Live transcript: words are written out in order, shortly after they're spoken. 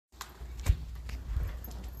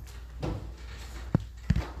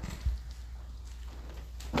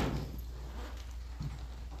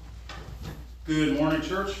Good morning,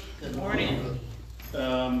 church. Good morning.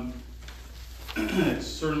 It's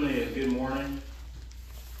certainly a good morning.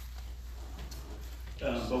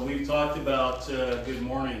 But we've talked about good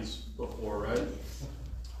mornings before, right?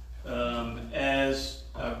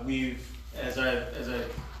 You've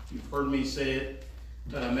heard me say it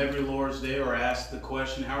every Lord's Day, or ask the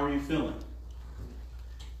question, how are you feeling?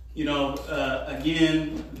 You know,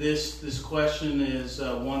 again, this question is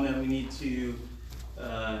one that we need to,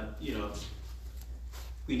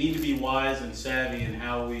 we need to be wise and savvy in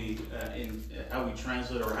how we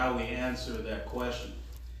translate or how we answer that question.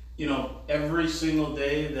 You know, every single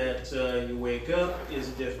day that you wake up is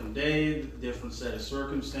a different day, a different set of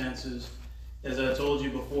circumstances. As I told you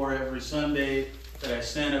before, every Sunday that I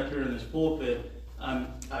stand up here in this pulpit,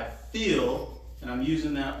 I feel, and I'm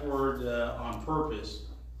using that word on purpose,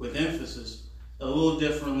 with emphasis, a little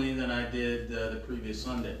differently than I did the previous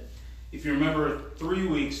Sunday. If you remember, 3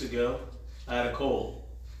 weeks ago, I had a cold.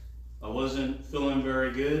 I wasn't feeling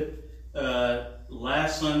very good.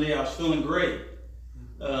 Last Sunday, I was feeling great.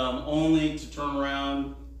 Only to turn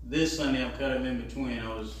around this Sunday, I'm kind of in between. I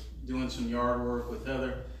was doing some yard work with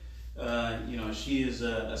Heather. She is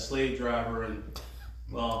a slave driver, and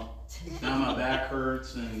well, now my back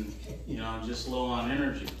hurts, and I'm just low on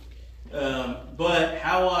energy. But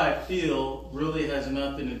how I feel really has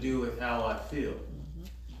nothing to do with how I feel.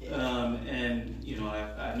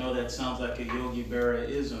 I know that sounds like a Yogi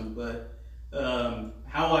Berra-ism, but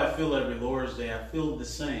how I feel every Lord's Day, I feel the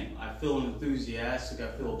same. I feel enthusiastic. I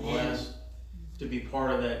feel blessed to be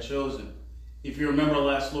part of that chosen. If you remember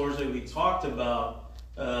last Lord's Day, we talked about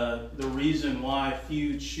the reason why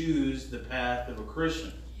few choose the path of a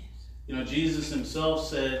Christian. You know, Jesus himself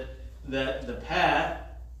said that the path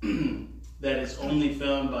that is only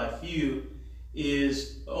found by few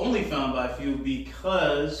is only found by few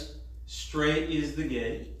because straight is the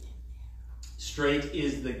gate,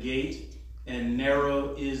 and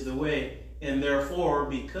narrow is the way, and therefore,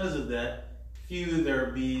 because of that, few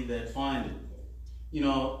there be that find it. You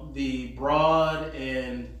know, the broad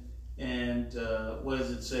and what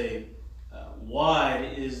does it say?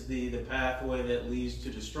 Wide is the pathway that leads to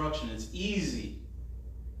destruction. It's easy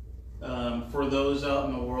for those out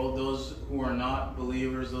in the world, those who are not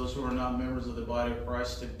believers, those who are not members of the body of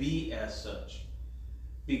Christ, to be as such.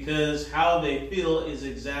 Because how they feel is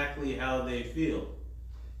exactly how they feel.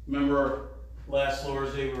 Remember, last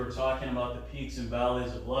Lord's Day we were talking about the peaks and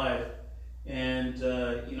valleys of life, and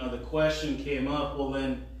the question came up, well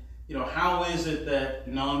then, how is it that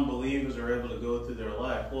non-believers are able to go through their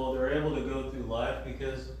life? Well, they're able to go through life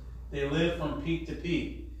because they live from peak to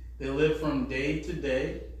peak. They live from day to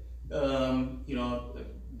day,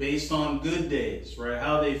 based on good days, right?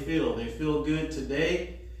 How they feel. They feel good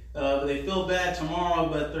today, they feel bad tomorrow,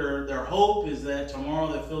 but their hope is that tomorrow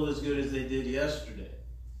they feel as good as they did yesterday.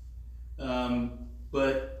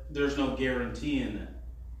 But there's no guarantee in that.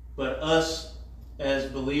 But us as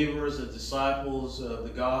believers, as disciples of the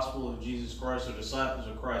gospel of Jesus Christ, or disciples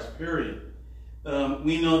of Christ, period,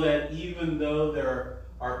 we know that even though there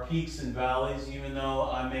are peaks and valleys, even though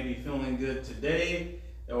I may be feeling good today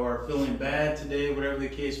or feeling bad today, whatever the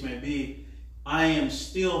case may be, I am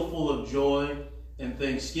still full of joy and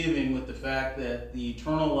thanksgiving with the fact that the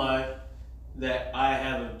eternal life that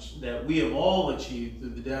we have all achieved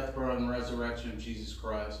through the death, burial, and resurrection of Jesus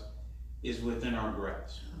Christ is within our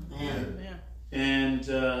grasp. Amen. And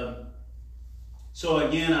so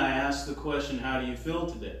again, I ask the question, how do you feel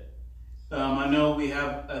today? I know we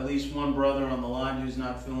have at least one brother on the line who's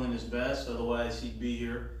not feeling his best, otherwise he'd be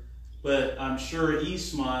here. But I'm sure he's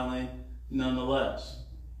smiling nonetheless.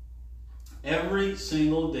 Every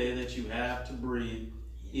single day that you have to breathe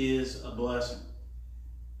is a blessing.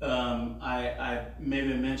 I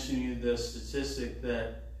maybe mentioned you the statistic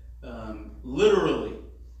that literally,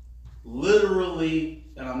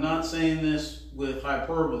 and I'm not saying this with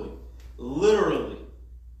hyperbole, literally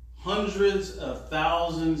hundreds of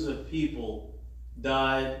thousands of people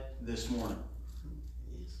died this morning.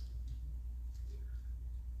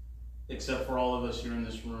 Except for all of us here in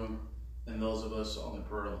this room and those of us on the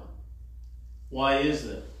prayer line. Why is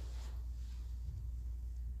that?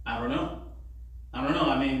 I don't know.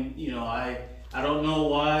 I mean, I don't know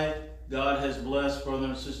why God has blessed Brother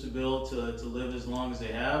and Sister Bill to live as long as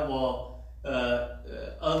they have, while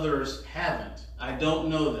others haven't. I don't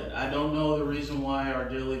know that. I don't know the reason why our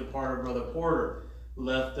dearly departed Brother Porter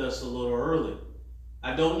left us a little early.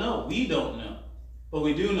 I don't know. We don't know. But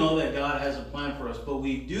we do know that God has a plan for us. But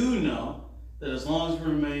we do know that as long as we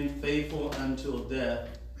remain faithful until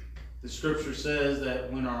death, the scripture says that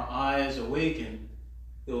when our eyes awaken,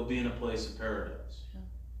 it will be in a place of paradise.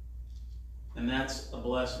 And that's a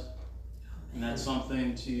blessing. And that's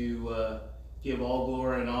something to give all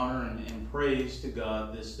glory and honor and praise to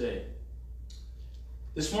God this day.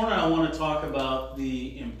 This morning I want to talk about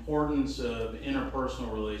the importance of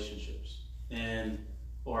interpersonal relationships,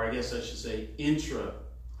 or I guess I should say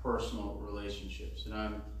intrapersonal relationships.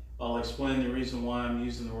 And I'll explain the reason why I'm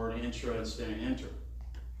using the word intra instead of inter.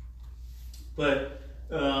 But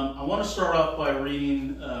I want to start off by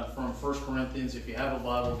reading from 1 Corinthians. If you have a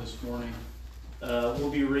Bible this morning,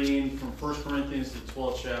 we'll be reading from 1 Corinthians, the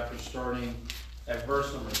 12th chapter, starting at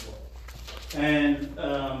verse number 12. And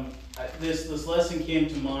this lesson came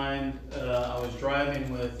to mind. I was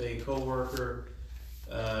driving with a coworker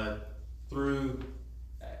through,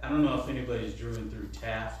 I don't know if anybody's driven through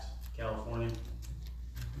Taft, California.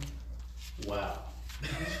 Wow.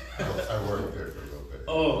 I worked there for a little bit.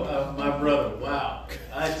 Oh, my brother, wow.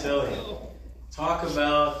 I tell you, talk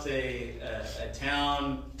about a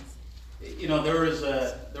town. You know, there was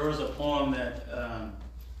a poem that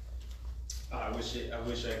I wish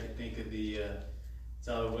I could think of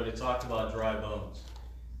but it talked about dry bones.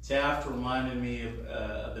 Taft reminded me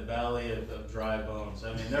of the Valley of Dry Bones.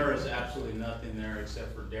 I mean, there is absolutely nothing there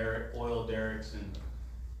except for oil derricks, and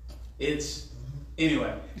it's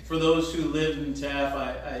anyway. For those who live in Taft,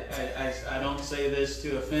 I don't say this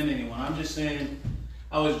to offend anyone. I'm just saying,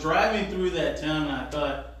 I was driving through that town and I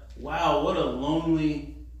thought, wow, what a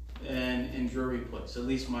lonely and dreary place. At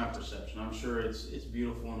least my perception. I'm sure it's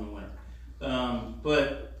beautiful in the winter.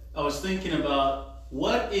 But I was thinking about,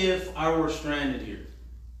 what if I were stranded here?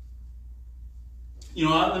 You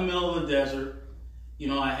know, out in the middle of the desert. You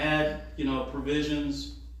know, I had,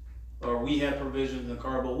 provisions, or we had provisions in the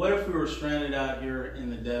car, but what if we were stranded out here in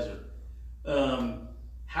the desert?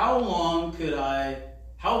 How long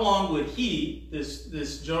would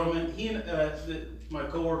this gentleman, my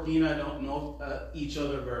coworker, he and I don't know each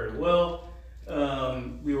other very well.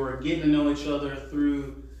 We were getting to know each other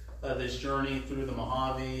through this journey through the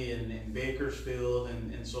Mojave and Bakersfield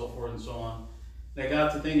and so forth and so on. And I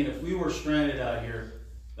got to thinking, if we were stranded out here,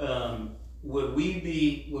 would we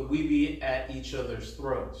be at each other's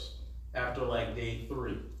throats after like day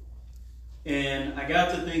 3? And I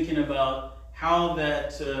got to thinking about how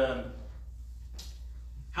that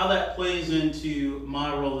plays into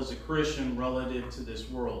my role as a Christian relative to this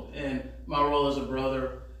world, and my role as a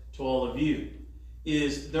brother to all of you.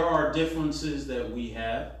 Is there are differences that we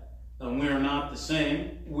have. We are not the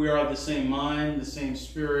same. We are of the same mind, the same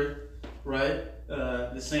spirit, right?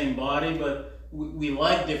 The same body, but we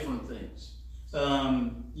like different things.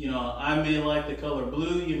 I may like the color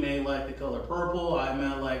blue. You may like the color purple. I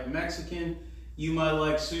may like Mexican. You might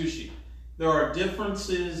like sushi. There are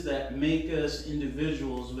differences that make us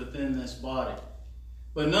individuals within this body.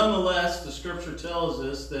 But nonetheless, the scripture tells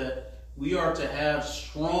us that we are to have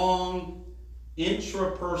strong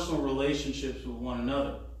intrapersonal relationships with one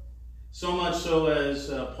another. So much so as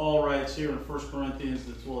Paul writes here in 1 Corinthians,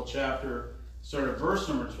 the 12th chapter, start at verse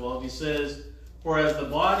number 12, he says, "For as the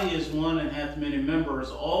body is one and hath many members,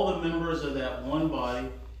 all the members of that one body,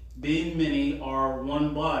 being many, are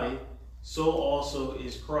one body, so also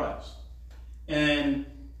is Christ." And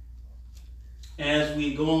as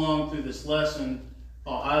we go along through this lesson,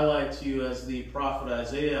 I'll highlight to you, as the prophet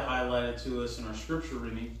Isaiah highlighted to us in our scripture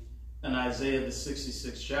reading, in Isaiah the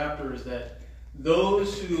 66th chapter, is that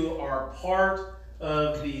those who are part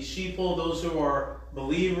of the sheeple, those who are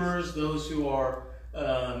believers, those who are,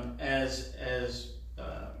 as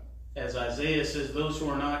Isaiah says, those who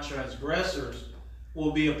are not transgressors,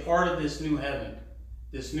 will be a part of this new heaven,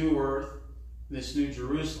 this new earth, this new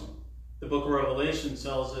Jerusalem. The book of Revelation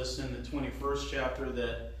tells us in the 21st chapter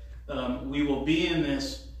that we will be in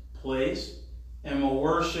this place and will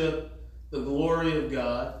worship the glory of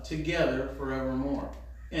God together forevermore.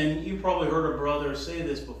 And you probably heard a brother say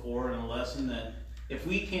this before in a lesson, that if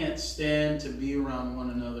we can't stand to be around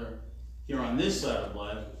one another here on this side of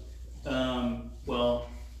life, well,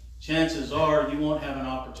 chances are you won't have an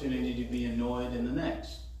opportunity to be annoyed in the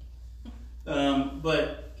next.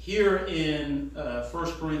 But here in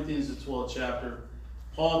 1 Corinthians, the 12th chapter,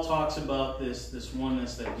 Paul talks about this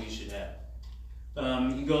oneness that we should have.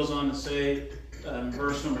 He goes on to say,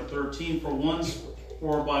 verse number 13,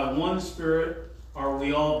 For by one Spirit are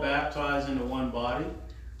we all baptized into one body,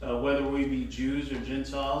 whether we be Jews or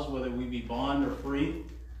Gentiles, whether we be bond or free.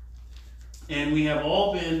 And we have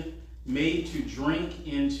all been made to drink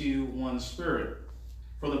into one Spirit.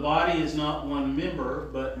 For the body is not one member,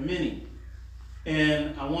 but many.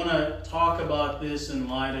 And I want to talk about this in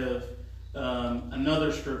light of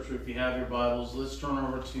another scripture. If you have your Bibles, let's turn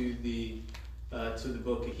over to the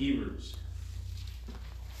book of Hebrews.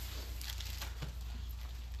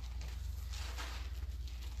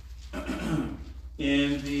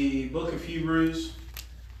 In the book of Hebrews,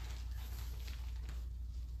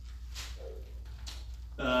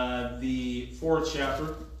 the 4th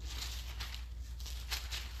chapter,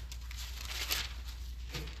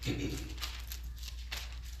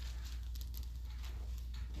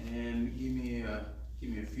 and give me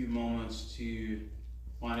a few moments to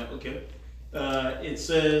find it. Okay, it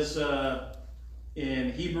says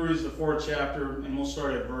in Hebrews the 4th chapter, and we'll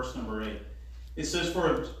start at verse number 8. It says,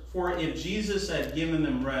 "For if Jesus had given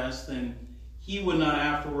them rest, then he would not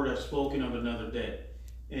afterward have spoken of another day."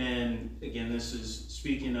 And again, this is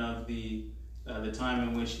speaking of the time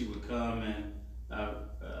in which he would come and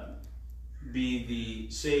be the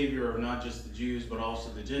Savior of not just the Jews, but also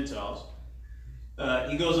the Gentiles.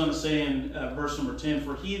 He goes on to say in verse number 10,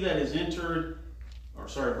 verse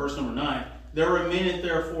number 9, "There remaineth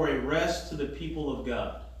therefore a rest to the people of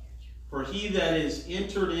God. For he that is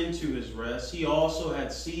entered into his rest, he also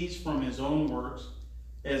had ceased from his own works,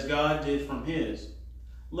 as God did from his.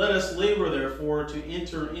 Let us labor therefore to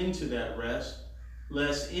enter into that rest,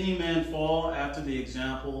 lest any man fall after the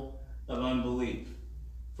example of unbelief.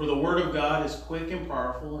 For the word of God is quick and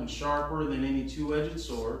powerful, and sharper than any two-edged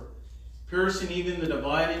sword, piercing even the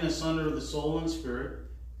dividing asunder of the soul and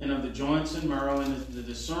spirit, and of the joints and marrow, and the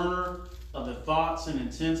discerner of the thoughts and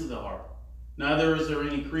intents of the heart. Neither is there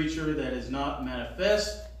any creature that is not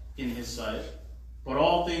manifest in his sight, but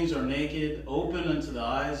all things are naked, open unto the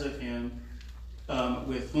eyes of him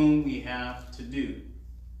with whom we have to do."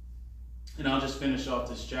 And I'll just finish off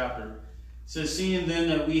this chapter. It says, "Seeing then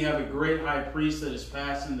that we have a great high priest that is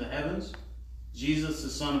passed into the heavens, Jesus the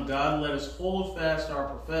Son of God, let us hold fast our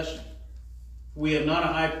profession. We have not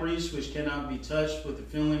a high priest which cannot be touched with the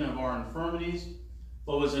feeling of our infirmities,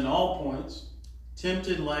 but was in all points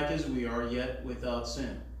tempted like as we are, yet without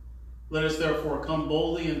sin. Let us therefore come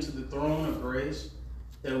boldly into the throne of grace,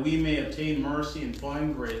 that we may obtain mercy and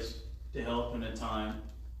find grace to help in a time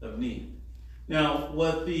of need." Now,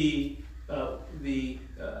 what the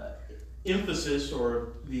emphasis, or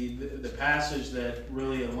the passage that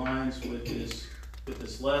really aligns with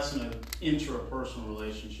this lesson of intrapersonal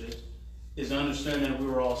relationships, is to understand that we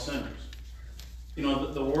were all sinners. You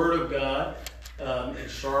know, the Word of God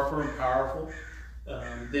is sharper and powerful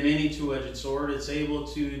than any two-edged sword. It's able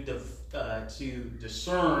to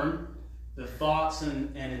discern the thoughts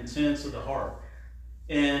and intents of the heart.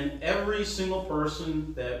 And every single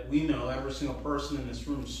person that we know, every single person in this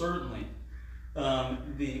room certainly,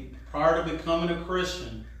 prior to becoming a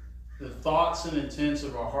Christian, the thoughts and intents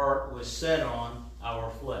of our heart was set on our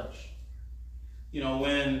flesh. You know,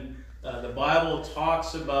 when the Bible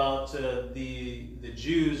talks about the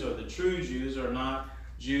Jews, or the true Jews, are not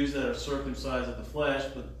Jews that are circumcised of the flesh,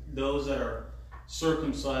 but those that are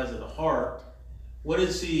circumcised of the heart. What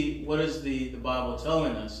is the Bible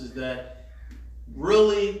telling us? Is that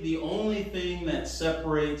really the only thing that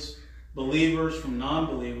separates believers from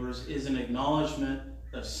non-believers is an acknowledgement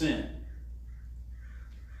of sin.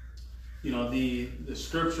 You know, the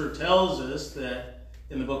Scripture tells us that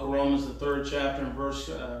in the book of Romans, the 3rd chapter, and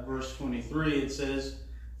verse 23, it says,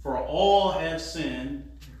 "For all have sinned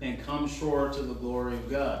and come short of the glory of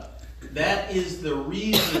God." That is the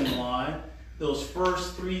reason why those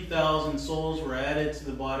first 3,000 souls were added to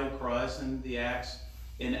the body of Christ in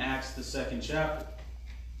Acts, the 2nd chapter.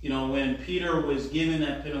 You know, when Peter was giving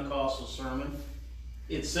that Pentecostal sermon,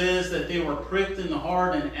 it says that they were pricked in the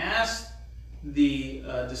heart and asked the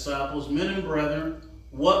disciples, "Men and brethren,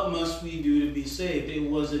 what must we do to be saved?" It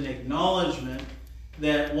was an acknowledgement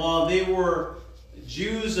that while they were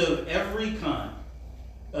Jews of every kind,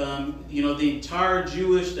 the entire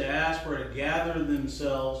Jewish diaspora had gathered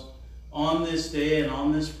themselves on this day and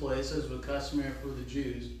on this place, as was customary for the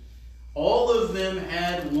Jews. All of them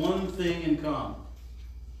had one thing in common,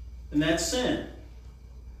 and that's sin.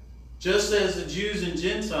 Just as the Jews and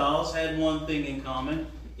Gentiles had one thing in common,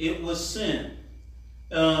 it was sin.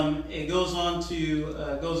 It goes on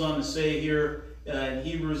to say here in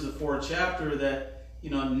Hebrews the 4th chapter that,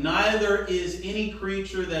 neither is any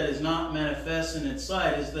creature that is not manifest in its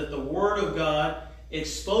sight, is that the Word of God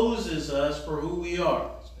exposes us for who we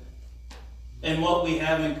are and what we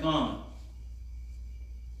have in common.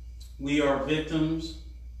 We are victims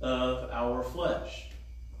of our flesh.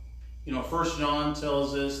 1 John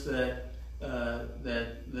tells us that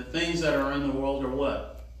the things that are in the world are what?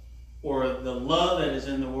 Or the love that is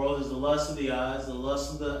in the world is the lust of the eyes, the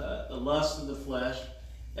lust of the flesh,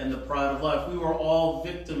 and the pride of life. We were all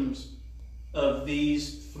victims of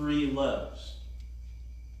these three loves.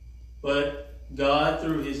 But God,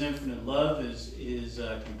 through His infinite love, His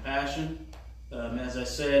compassion, as I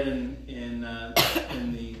said in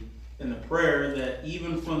the and the prayer that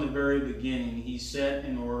even from the very beginning, he set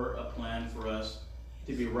in order a plan for us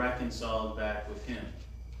to be reconciled back with him.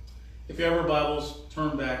 If you have your Bibles,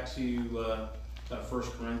 turn back to 1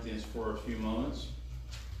 Corinthians for a few moments.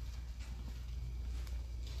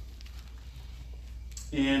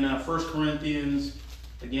 In 1 Corinthians,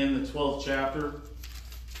 again, the 12th chapter.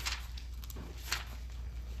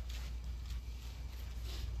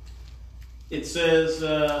 It says,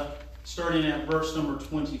 starting at verse number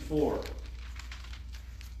 24,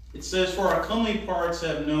 it says, "For our comely parts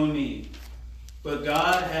have no need, but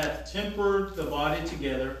God hath tempered the body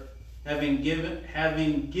together, having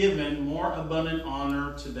given more abundant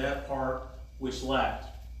honor to that part which lacked,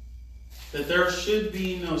 that there should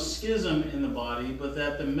be no schism in the body, but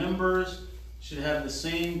that the members should have the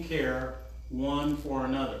same care one for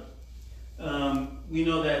another." We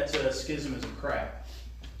know that schism is a crack.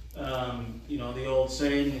 The old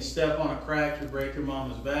saying, you step on a crack, you break your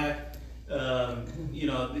mama's back. So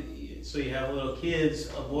you have little kids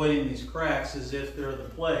avoiding these cracks as if they're the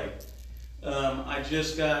plague. I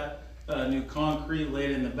just got new concrete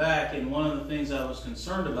laid in the back, and one of the things I was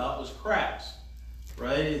concerned about was cracks,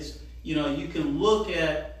 right? It's, you can look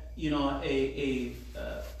at,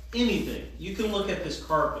 anything. You can look at this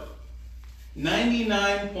carpet.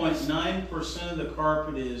 99.9% of the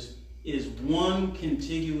carpet is one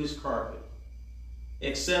contiguous carpet,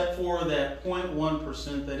 except for that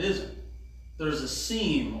 0.1% that isn't. There's a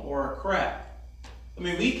seam or a crack. I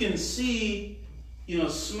mean, we can see,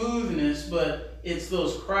 smoothness, but it's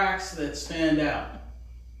those cracks that stand out.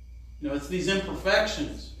 It's these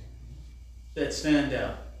imperfections that stand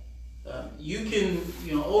out. You can,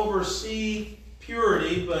 oversee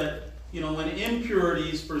purity, but, when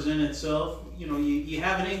impurities present itself, you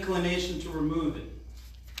have an inclination to remove it.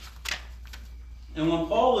 And what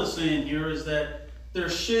Paul is saying here is that there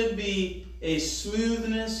should be a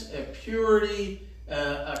smoothness, a purity,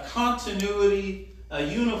 a continuity, a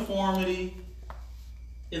uniformity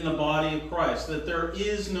in the body of Christ. That there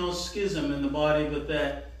is no schism in the body, but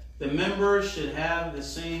that the members should have the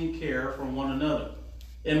same care for one another.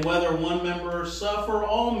 And whether one member suffer,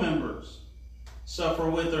 all members suffer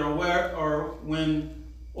with or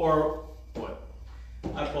what?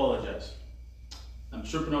 I apologize. I'm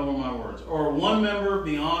tripping over my words. Or one member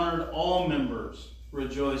be honored, all members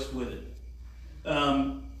rejoice with it.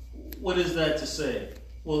 What is that to say?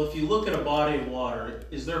 Well, if you look at a body of water,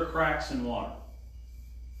 is there cracks in water?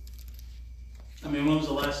 I mean, when was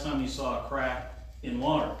the last time you saw a crack in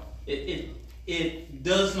water? It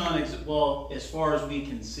does not exist. Well, as far as we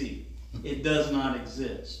can see, it does not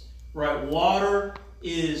exist. Right? Water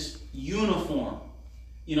is uniform.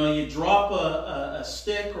 You drop a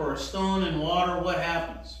stick or a stone in water, what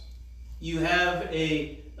happens? You have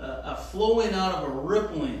a flowing out of a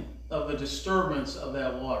rippling of a disturbance of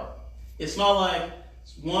that water. It's not like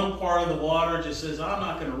one part of the water just says, I'm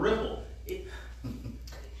not going to ripple. It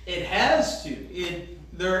has to.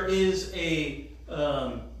 There is a,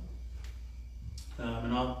 and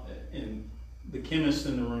the chemist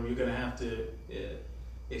in the room, you're going to have to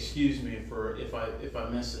excuse me for if I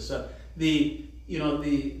mess this up. The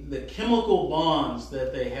chemical bonds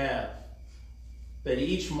that they have, that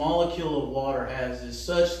each molecule of water has, is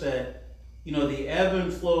such that, the ebb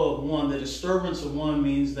and flow of one, the disturbance of one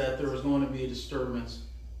means that there is going to be a disturbance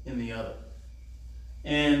in the other.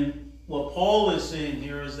 And what Paul is saying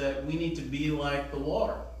here is that we need to be like the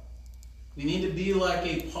water. We need to be like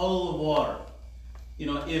a puddle of water.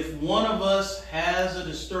 If one of us has a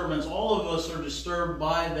disturbance, all of us are disturbed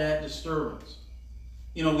by that disturbance.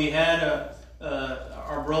 We had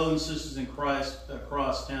our brothers and sisters in Christ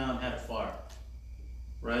across town had a fire,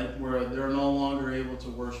 right? Where they're no longer able to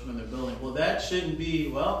worship in their building. Well, that shouldn't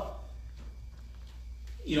be,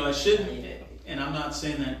 it shouldn't, and I'm not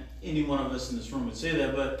saying that any one of us in this room would say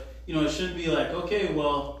that, but, it shouldn't be like, okay,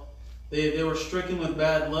 well, they were stricken with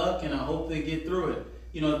bad luck, and I hope they get through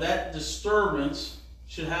it. That disturbance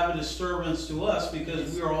should have a disturbance to us,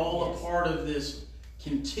 because we are all a part of this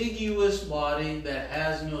contiguous body that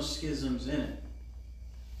has no schisms in it.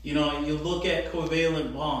 You look at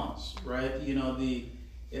covalent bonds, right?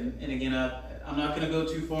 And again, I'm not going to go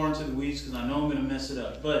too far into the weeds because I know I'm going to mess it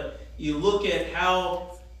up. But you look at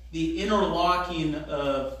how the interlocking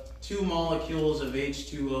of two molecules of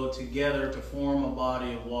H2O together to form a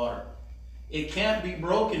body of water. It can't be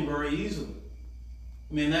broken very easily.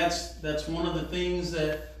 I mean, that's one of the things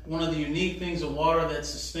one of the unique things of water that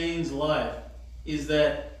sustains life is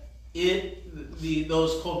that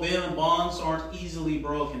those covalent bonds aren't easily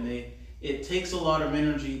broken. It takes a lot of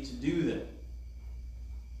energy to do that.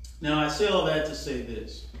 Now, I say all that to say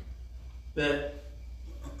this, that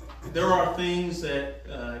there are things that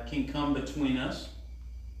can come between us,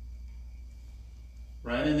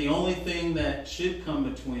 right? And the only thing that should come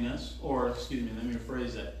between us, or excuse me, let me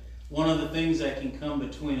rephrase that. One of the things that can come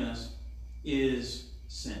between us is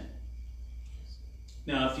sin.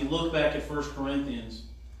 Now, if you look back at 1 Corinthians,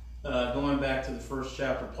 going back to the first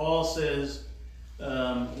chapter, Paul says,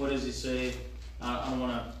 what does he say? I don't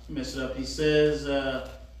want to mess it up. He says,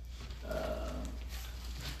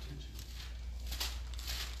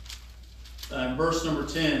 in verse number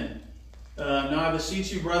 10, now I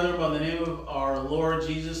beseech you, brethren, by the name of our Lord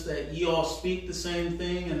Jesus, that ye all speak the same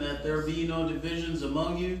thing, and that there be no divisions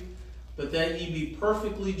among you, but that ye be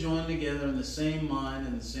perfectly joined together in the same mind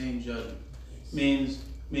and the same judgment.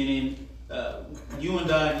 Meaning, you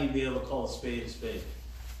and I need to be able to call a spade a spade.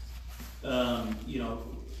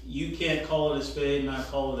 You can't call it a spade and I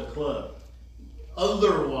call it a club.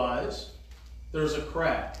 Otherwise, there's a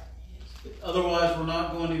crack. Otherwise, we're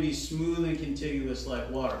not going to be smooth and contiguous like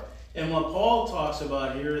water. And what Paul talks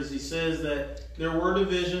about here is he says that there were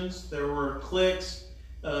divisions, there were cliques.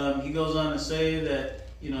 He goes on to say that,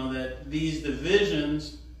 that these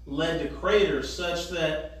divisions led to craters, such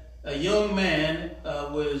that a young man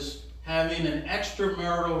was having an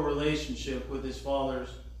extramarital relationship with his father's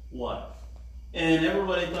wife. And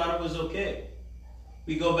everybody thought it was okay.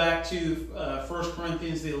 We go back to 1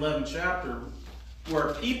 Corinthians, the 11th chapter,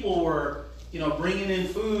 where people were, bringing in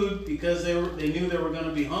food because they knew they were going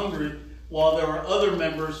to be hungry, while there were other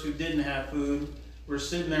members who didn't have food, were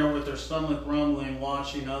sitting there with their stomach rumbling,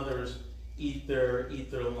 watching others eat their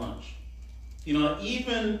lunch.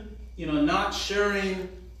 Even not sharing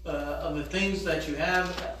of the things that you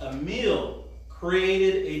have, a meal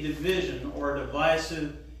created a division or a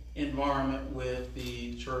divisive environment with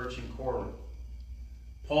the church in Corinth.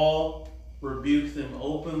 Paul rebuked them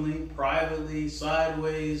openly, privately,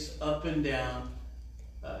 sideways, up and down,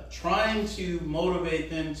 trying to motivate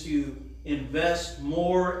them to invest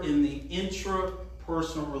more in the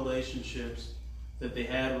intrapersonal relationships that they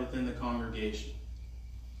had within the congregation.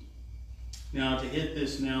 Now, to hit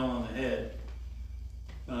this nail on the head,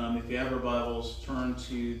 if you have your Bibles, turn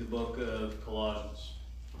to the book of Colossians.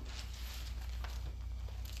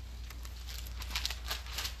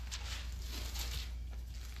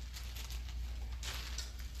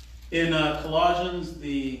 In Colossians,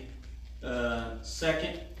 the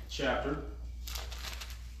second chapter,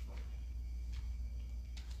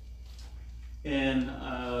 and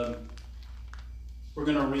we're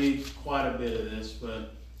going to read quite a bit of this,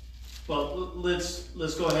 but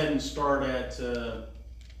let's go ahead and start at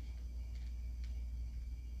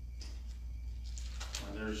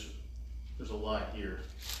there's a lot here.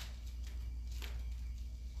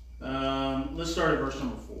 Let's start at verse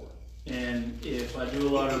number 4. And if I do a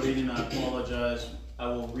lot of reading, I apologize. I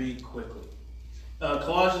will read quickly.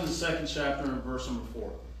 Colossians, the 2nd chapter, and verse number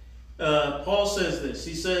 4. Paul says this.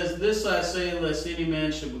 He says, "This I say, lest any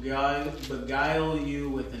man should beguile you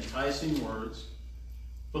with enticing words.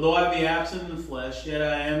 For though I be absent in the flesh, yet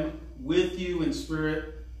I am with you in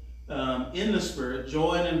spirit, in the spirit,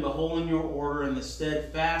 joying and beholding your order and the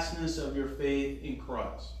steadfastness of your faith in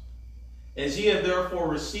Christ. As ye have therefore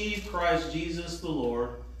received Christ Jesus the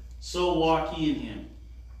Lord, so walk ye in him,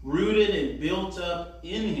 rooted and built up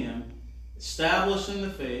in him, established in the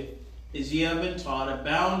faith, as ye have been taught,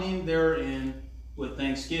 abounding therein with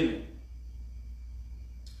thanksgiving.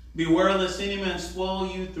 Beware lest any man spoil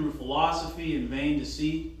you through philosophy and vain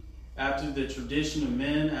deceit, after the tradition of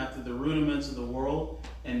men, after the rudiments of the world,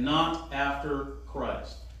 and not after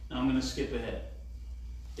Christ." Now I'm going to skip ahead.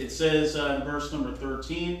 It says in verse number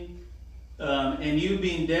 13, "And you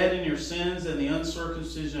being dead in your sins and the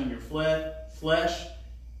uncircumcision of your flesh,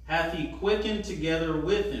 hath he quickened together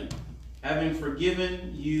with him, having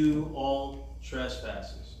forgiven you all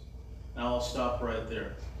trespasses." Now I'll stop right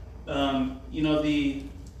there.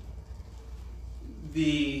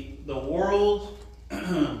 The world,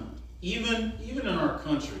 even in our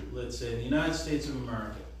country, let's say the United States of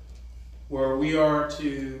America, where we are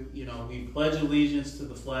to, we pledge allegiance to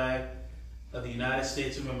the flag of the United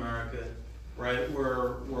States of America, right?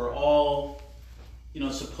 We're all,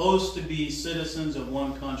 supposed to be citizens of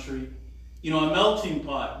one country, a melting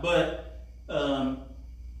pot, but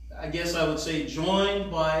I guess I would say joined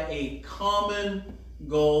by a common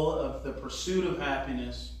goal of the pursuit of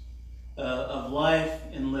happiness, of life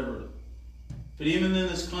and liberty. But even in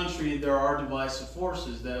this country, there are divisive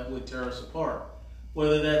forces that would tear us apart,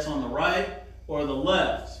 whether that's on the right or the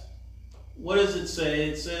left. What does it say?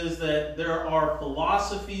 It says that there are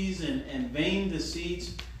philosophies and vain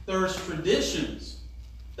deceits. There's traditions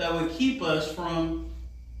that would keep us from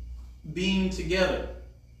being together.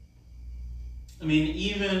 I mean,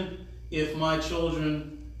 even if my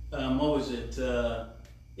children,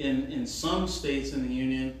 in some states in the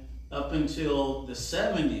Union, up until the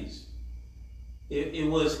 70s, it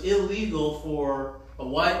was illegal for a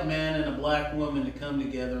white man and a black woman to come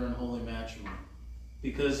together in holy matrimony,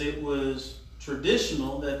 because it was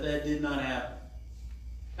traditional that did not happen.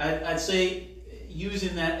 I'd say,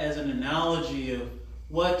 using that as an analogy of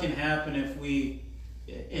what can happen if we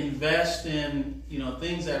invest in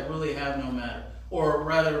things that really have no matter, or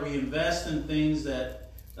rather we invest in things that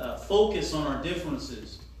focus on our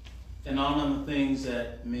differences and not on the things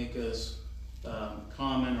that make us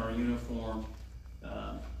common or uniform.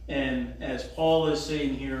 And as Paul is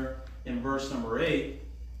saying here in verse number 8,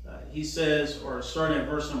 he says, or starting at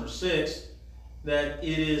verse number 6, that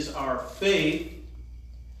it is our faith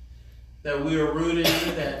that we are rooted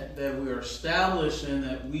in, that we are established in,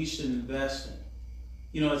 that we should invest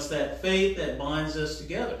in. It's that faith that binds us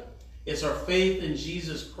together. It's our faith in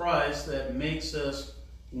Jesus Christ that makes us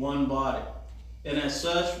one body. And as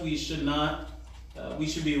such, we should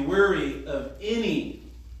be weary of any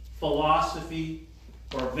philosophy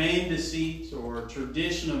or vain deceit or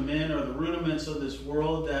tradition of men or the rudiments of this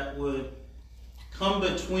world that would come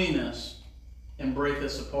between us and break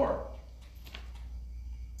us apart.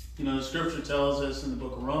 The Scripture tells us in the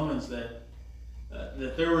book of Romans that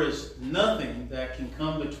there is nothing that can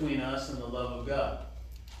come between us and the love of God.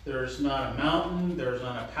 There's not a mountain, there's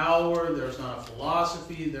not a power, there's not a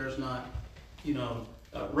philosophy, there's not,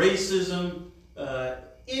 racism,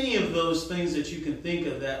 any of those things that you can think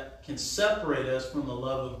of that can separate us from the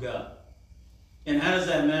love of God. And how does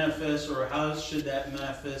that manifest, or how should that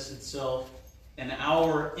manifest itself in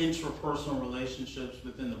our interpersonal relationships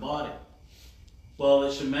within the body? Well,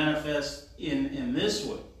 it should manifest in this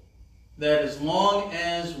way, that as long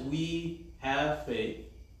as we have faith,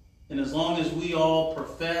 and as long as we all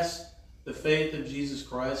profess the faith of Jesus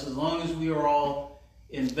Christ, as long as we are all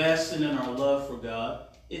invested in our love for God,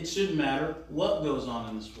 it shouldn't matter what goes on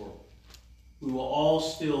in this world. We will all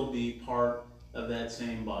still be part of that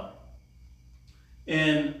same body.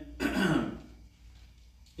 And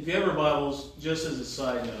if you have your Bibles, just as a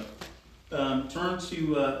side note, turn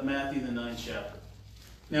to Matthew the 9th chapter.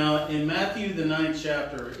 Now, in Matthew the 9th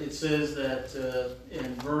chapter, it says that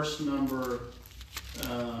in verse number,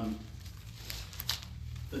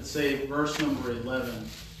 let's say verse number 11,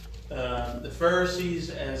 the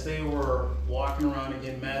Pharisees, as they were walking around,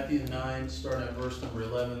 again, Matthew 9, starting at verse number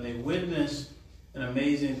 11, they witnessed an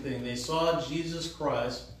amazing thing. They saw Jesus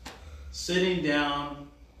Christ sitting down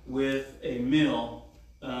with a meal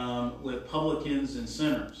with publicans and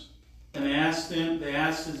sinners. And they asked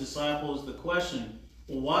his disciples the question,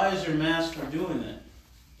 well, why is your master doing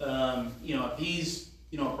that? If he's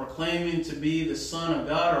proclaiming to be the Son of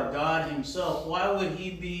God or God himself, why would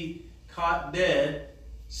he be caught dead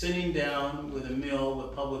sitting down with a meal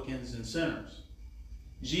with publicans and sinners?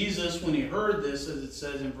 Jesus, when he heard this, as it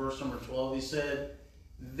says in verse number 12, he said,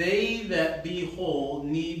 "They that be whole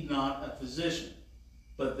need not a physician,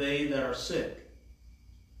 but they that are sick.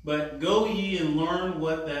 But go ye and learn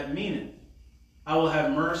what that meaneth. I will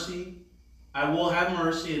have mercy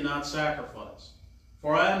and not sacrifice.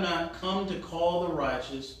 For I am not come to call the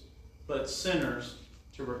righteous, but sinners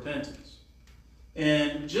to repentance."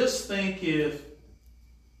 And just think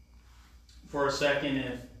for a second,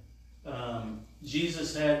 if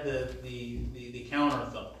Jesus had the counter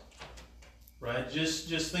thought, right?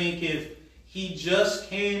 Just think if he just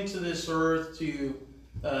came to this earth to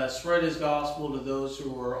spread his gospel to those who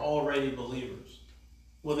were already believers.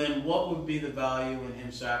 Well, then what would be the value in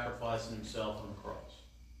him sacrificing himself on the cross?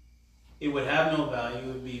 It would have no value. It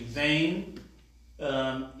would be vain.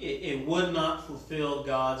 It would not fulfill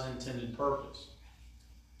God's intended purpose.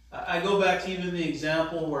 I go back to even the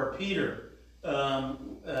example where Peter,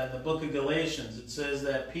 the book of Galatians, it says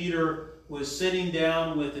that Peter was sitting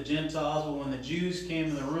down with the Gentiles, but when the Jews came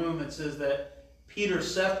in the room, it says that Peter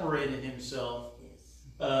separated himself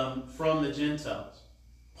from the Gentiles.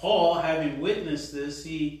 Paul, having witnessed this,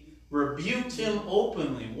 he rebuked him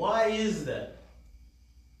openly. Why is that?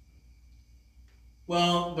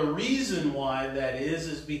 Well, the reason why that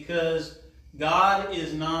is because God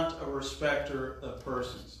is not a respecter of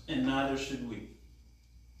persons, and neither should we.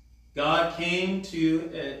 God came to,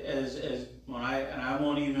 and I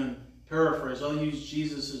won't even paraphrase, I'll use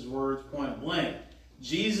Jesus' words point blank.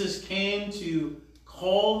 Jesus came to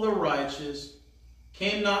call the righteous,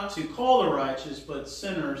 came not to call the righteous, but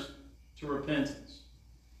sinners to repentance.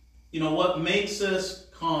 What makes us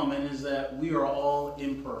common is that we are all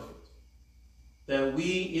imperfect. That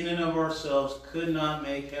we, in and of ourselves, could not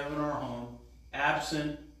make heaven our home,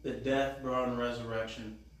 absent the death, burial, and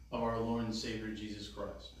resurrection of our Lord and Savior Jesus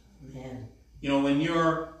Christ. Amen. You know, when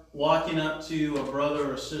you're walking up to a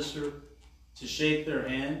brother or sister to shake their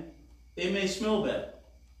hand, they may smell bad.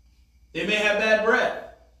 They may have bad breath.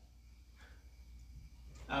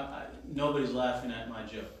 Nobody's laughing at my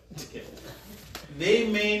joke. Okay. They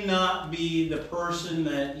may not be the person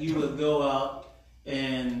that you would go out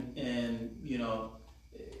and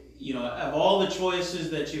of all the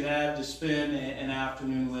choices that you have to spend an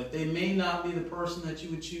afternoon with, they may not be the person that you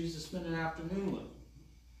would choose to spend an afternoon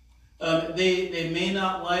with. They may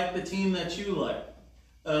not like the team that you like.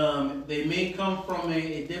 They may come from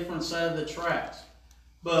a different side of the tracks.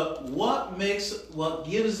 But what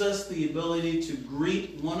gives us the ability to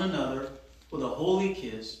greet one another with a holy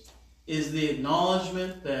kiss is the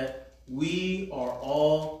acknowledgement that we are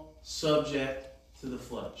all subject to the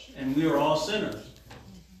flesh. And we are all sinners.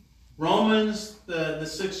 Romans, the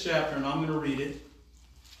 6th chapter, and I'm going to read it.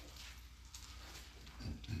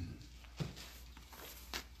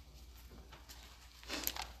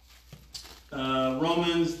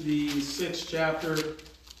 Romans, the 6th chapter,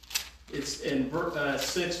 it's in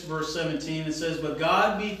 6 verse 17. It says, "But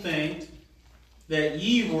God be thanked that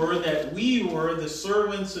we were the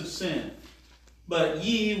servants of sin. But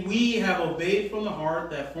we have obeyed from the heart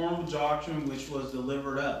that form of doctrine which was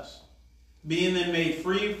delivered us. Being then made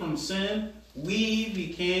free from sin, we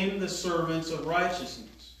became the servants of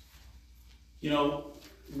righteousness." You know,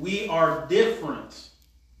 we are different.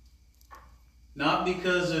 Not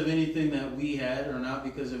because of anything that we had or not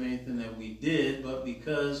because of anything that we did, but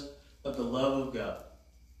because of the love of God.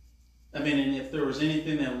 I mean, and if there was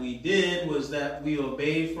anything that we did was that we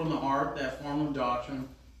obeyed from the heart that form of doctrine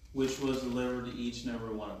which was delivered to each and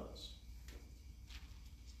every one of us.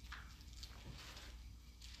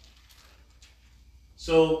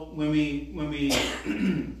 So when we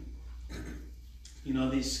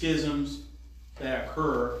these schisms that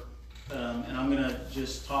occur, and I'm going to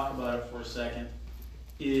just talk about it for a second,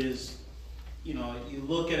 is, you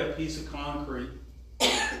look at a piece of concrete,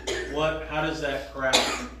 how does that crack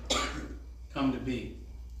come to be?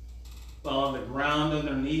 Well, the ground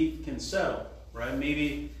underneath can settle, right?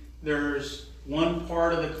 Maybe there's one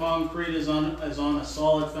part of the concrete is on a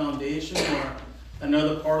solid foundation, or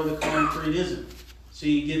another part of the concrete isn't. So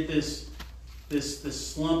you get this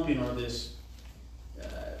slumping or this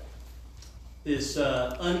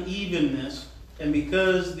unevenness, and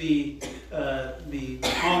because the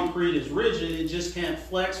concrete is rigid, it just can't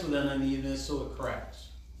flex with that unevenness, so it cracks.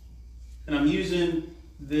 And I'm using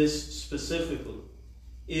this specifically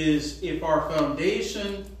is if our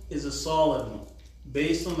foundation is a solid one,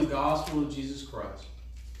 based on the gospel of Jesus Christ,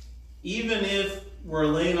 even if we're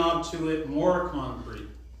laying onto it more concrete,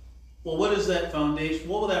 well, what is that foundation?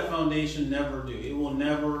 What will that foundation never do? It will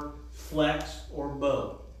never flex or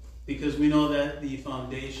bow, because we know that the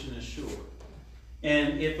foundation is sure.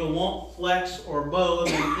 And if it won't flex or bow,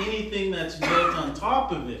 then anything that's built on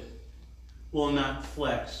top of it will not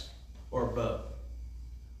flex or bow.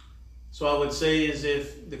 So I would say is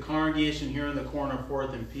if the congregation here in the corner of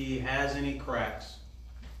 4th and P has any cracks,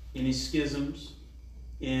 any schisms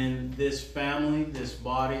in this family, this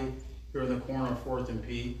body here in the corner of 4th and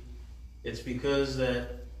P, it's because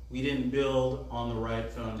that we didn't build on the right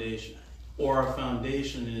foundation, or our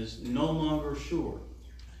foundation is no longer sure.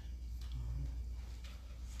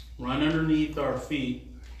 Right underneath our feet,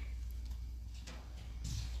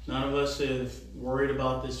 none of us have worried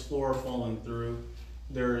about this floor falling through.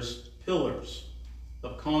 There's pillars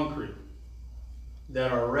of concrete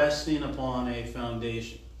that are resting upon a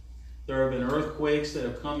foundation. There have been earthquakes that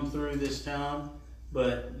have come through this town,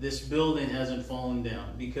 but this building hasn't fallen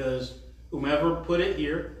down because whomever put it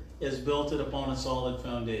here has built it upon a solid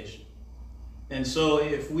foundation. And so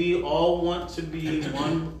if we all want to be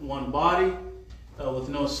one body with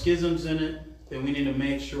no schisms in it, then we need to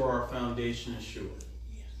make sure our foundation is sure.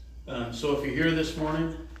 So if you're here this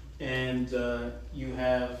morning and you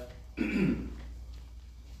have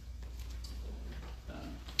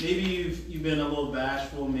maybe you've been a little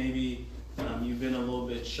bashful, maybe you've been a little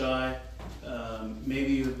bit shy,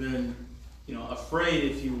 maybe you've been afraid,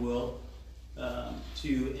 if you will,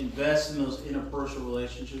 to invest in those interpersonal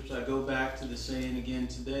relationships. I go back to the saying again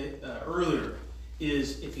today, earlier,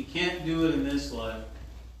 is if you can't do it in this life,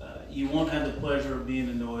 you won't have the pleasure of being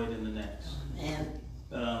annoyed in the next.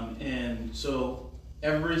 And so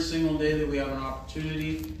every single day that we have an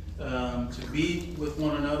opportunity to be with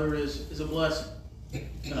one another is a blessing.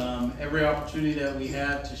 Every opportunity that we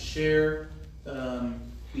have to share,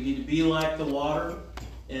 we need to be like the water.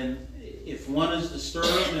 And if one is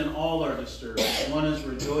disturbed, then all are disturbed. If one is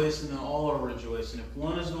rejoicing, then all are rejoicing. If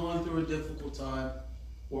one is going through a difficult time,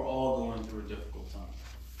 we're all going through a difficult time.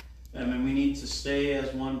 And we need to stay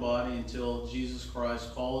as one body until Jesus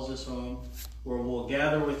Christ calls us home, where we'll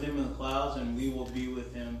gather with him in the clouds and we will be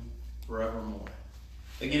with him forevermore.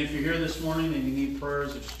 Again, if you're here this morning and you need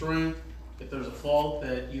prayers of strength, if there's a fault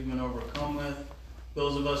that you've been overcome with,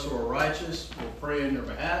 those of us who are righteous will pray on your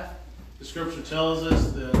behalf. The scripture tells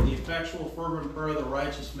us that the effectual fervent prayer of the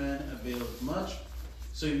righteous man availeth much,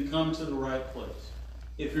 so you come to the right place.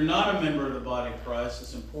 If you're not a member of the body of Christ,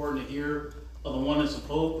 it's important to hear of the oneness of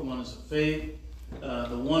hope, the oneness of faith,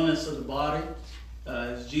 the oneness of the body.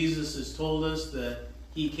 As Jesus has told us that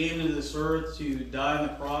he came to this earth to die on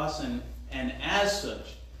the cross, and as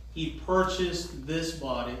such, he purchased this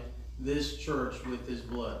body, this church, with his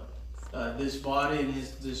blood. This body and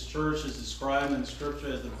this church is described in the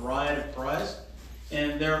scripture as the bride of Christ,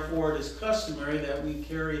 and therefore it is customary that we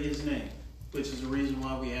carry his name, which is the reason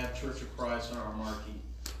why we have Church of Christ on our marquee.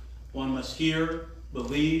 One must hear,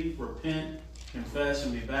 believe, repent, confess,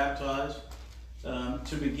 and be baptized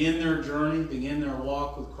to begin their journey, begin their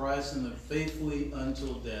walk with Christ, and live faithfully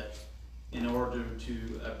until death in order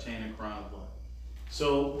to obtain a crown of life.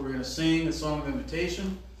 So we're going to sing a song of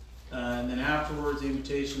invitation, and then afterwards the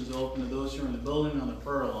invitation is open to those who are in the building on the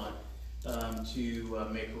prayer line to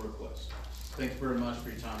make a request. Thank you very much for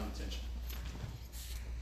your time and attention.